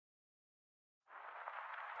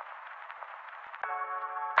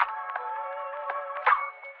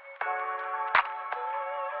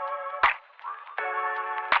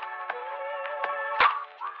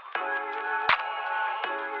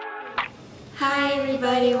Hi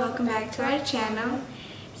everybody, welcome back to our channel.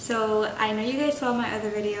 So I know you guys saw my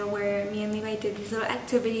other video where me and Levi did these little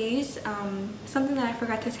activities. Something that I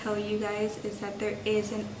forgot to tell you guys is that there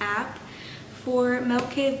is an app for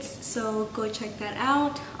milk kids, so go check that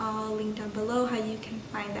out. I'll link down below how you can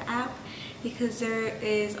find the app because there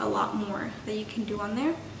is a lot more that you can do on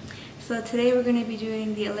there. So today we're going to be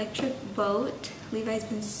doing the electric boat. Levi's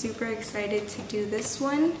been super excited to do this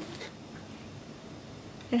one.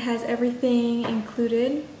 It has everything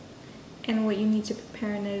included and what you need to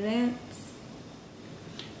prepare in advance.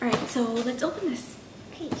 Alright, so let's open this.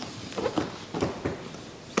 Okay.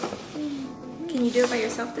 Can you do it by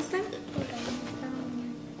yourself this time?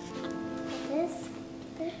 This?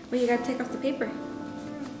 Well, you gotta take off the paper.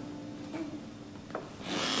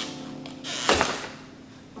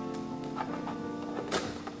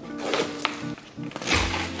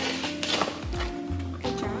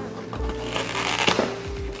 Good job.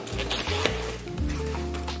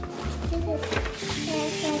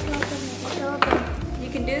 You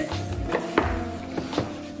can do this?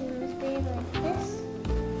 You must be like this.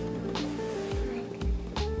 Like,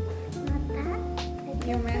 not that.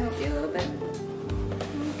 You want me to help you a little bit?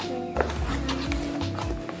 Okay.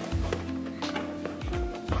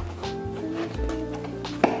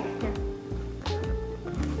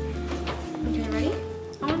 Okay, ready?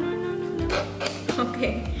 Oh, no.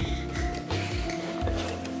 Okay.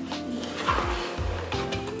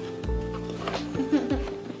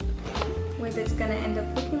 What it's gonna end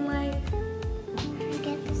up looking like? I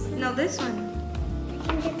get this. No, this one. I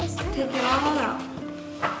can get this out. Take it all out.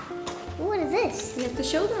 What is this? You have to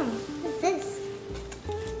show them. What is this?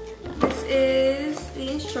 This is the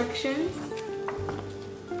instructions.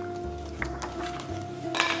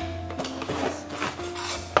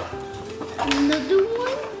 Another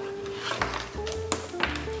one?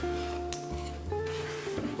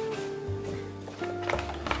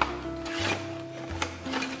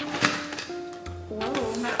 Whoa.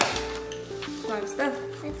 A lot of stuff.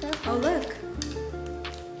 That's up. Oh, look.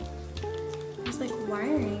 There's like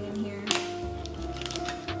wiring in here.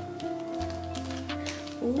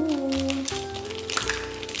 Ooh.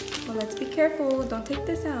 Well, let's be careful. Don't take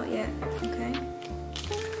this out yet, okay?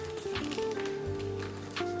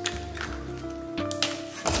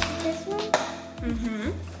 This one?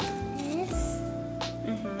 Mm-hmm. This?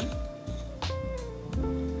 Mm-hmm.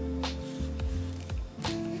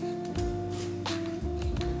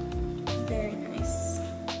 Very nice.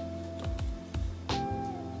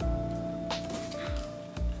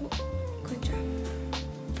 Good job.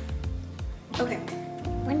 Okay.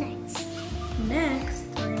 What next? Next,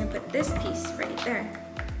 we're gonna put this piece right there.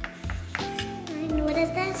 And what is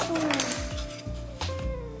this one?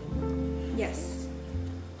 Yes.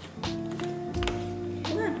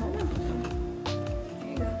 Hold on.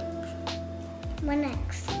 There you go. What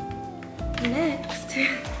next? Next.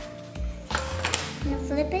 You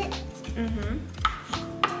flip it? Mm-hmm.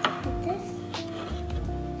 Like this?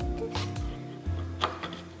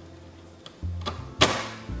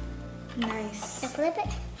 Nice. I flip it?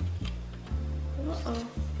 Uh-oh.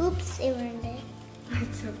 Oops, it ruined it.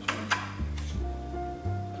 It's okay.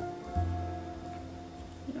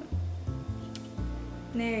 No.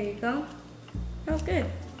 There you go. Oh, good.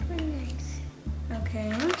 Very nice. Okay.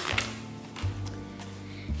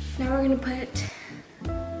 Now we're gonna put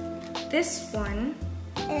this one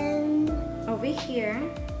And over here.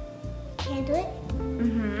 can I do it?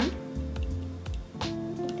 Mm-hmm.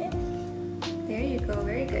 Like this? There you go.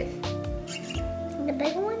 Very good. The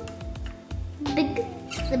big one?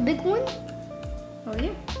 The big one? Oh,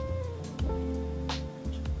 yeah.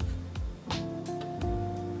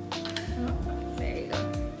 Oh, there you go.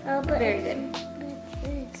 Oh, but Very good.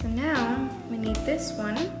 So now we need this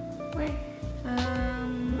one. Where?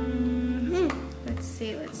 Let's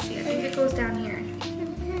see. I think it goes down here.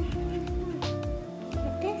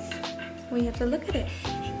 Like this? Well, you have to look at it.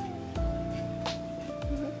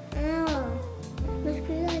 Oh, must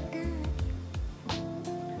be like that.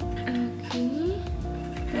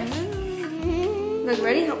 Okay. Look,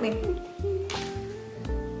 ready? Help me.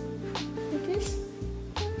 Like this?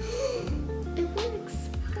 It works.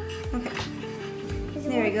 Okay. Does it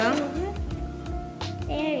There we work go. over?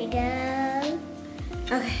 There we go.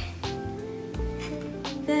 Okay.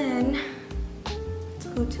 Then let's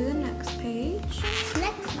go to the next page.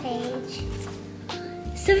 Next page.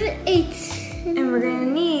 7, 8. And we're gonna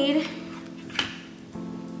need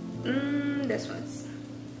this one's.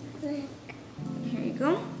 Look. Here you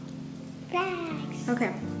go. Flags.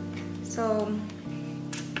 Okay. So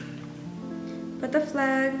put the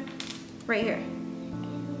flag right here.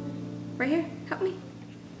 Right here. Help me.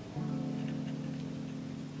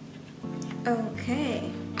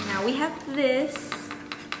 Okay, now we have this.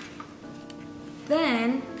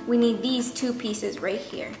 Then we need these two pieces right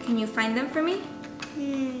here. Can you find them for me?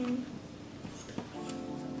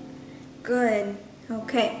 Good.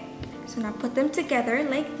 Okay, so now put them together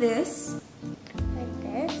like this. Like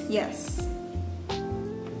this? Yes.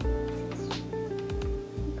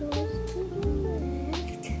 Goes to the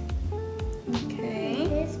left. Okay.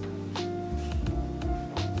 This.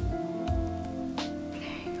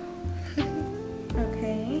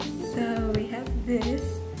 Okay, so we have this.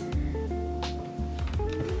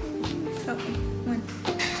 Okay, 1,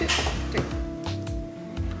 2, 3.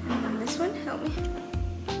 And then this one, help me.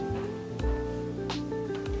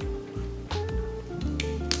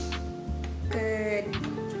 Good.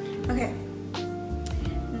 Okay.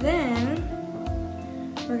 Then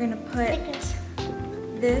we're gonna put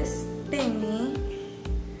this thingy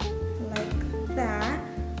like that.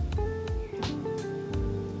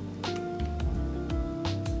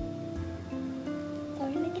 Are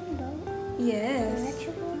we making a boat? Yes.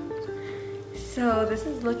 Electrical? So this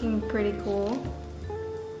is looking pretty cool.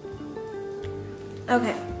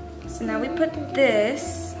 Okay, so now we put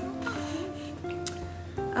this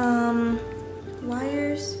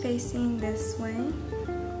wires facing this way.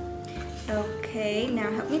 Okay, now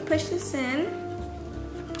help me push this in.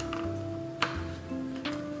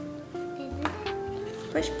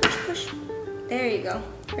 Push, push, push. There you go.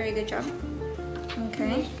 Very good job.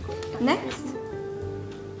 Okay, next.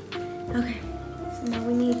 Okay, so now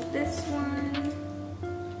we need this one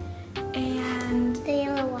and The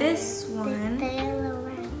yellow one. this one. The yellow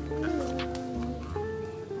one.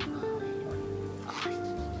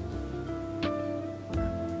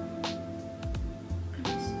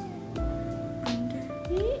 Under.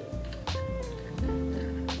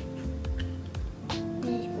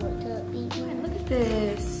 Look at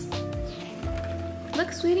this.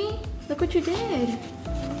 Look, sweetie. Look what you did.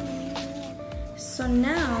 So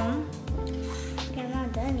now, They're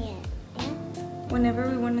not done yet. Yeah? whenever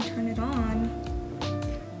we want to turn it on,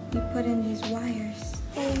 we put in these wires.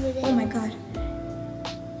 Oh Oh my god.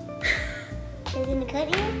 Is it gonna cut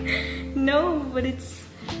you? No, but it's...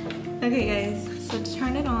 Okay guys, so to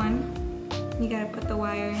turn it on, you gotta put the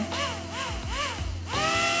wire.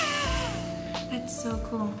 That's so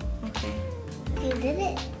cool. Okay. You did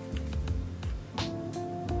it.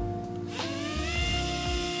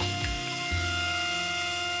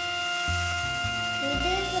 You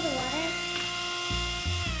did it for the water?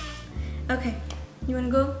 Okay, you wanna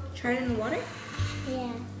go try it in the water?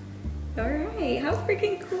 Yeah. Alright, how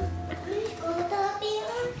freaking cool. Go up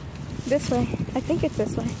here. This way. I think it's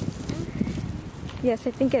this way. Yes,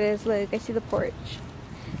 I think it is. Look, I see the porch.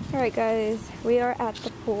 Alright guys, we are at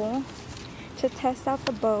the pool to test out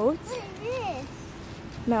the boat. What is this?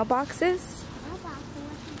 Mailboxes What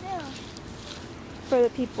to do? for the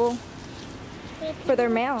people, for their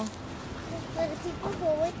mail. For the people who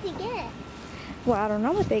what to get. Well, I don't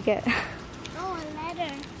know what they get. Oh, a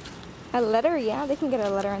letter. A letter? Yeah, they can get a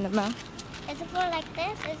letter in the mail. Is it for like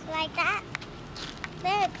this? Is it like that?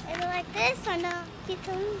 Babe, is it like this or no? You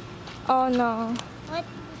tell me. Oh no. What?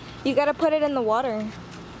 You gotta put it in the water.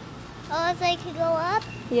 Oh, so it could go up?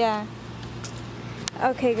 Yeah.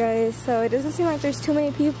 Okay guys, so it doesn't seem like there's too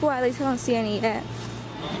many people. At least I don't see any yet.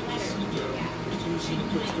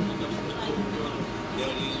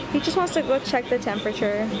 He just wants to go check the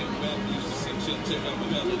temperature.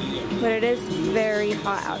 But it is very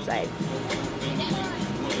hot outside.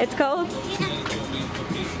 It's cold?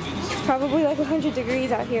 It's probably like 100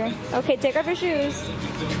 degrees out here. Okay, take off your shoes.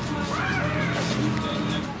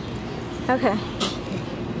 Okay.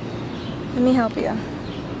 Let me help you.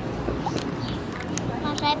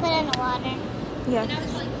 Mom, should I put it in the water? Yeah.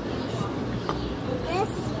 This?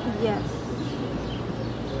 Yes.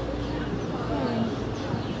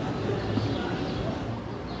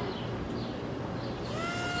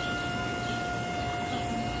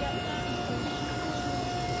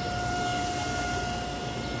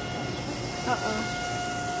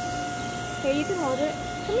 Uh-oh. Here, you can hold it.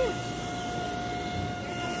 Come here.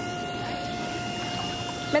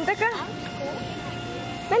 Vente acá.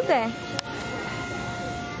 Vente.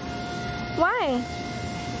 Why?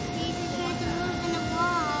 You just tried to move in the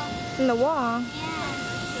wall. In the wall?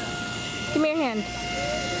 Yeah. Give me your hand.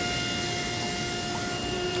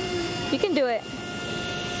 You can do it.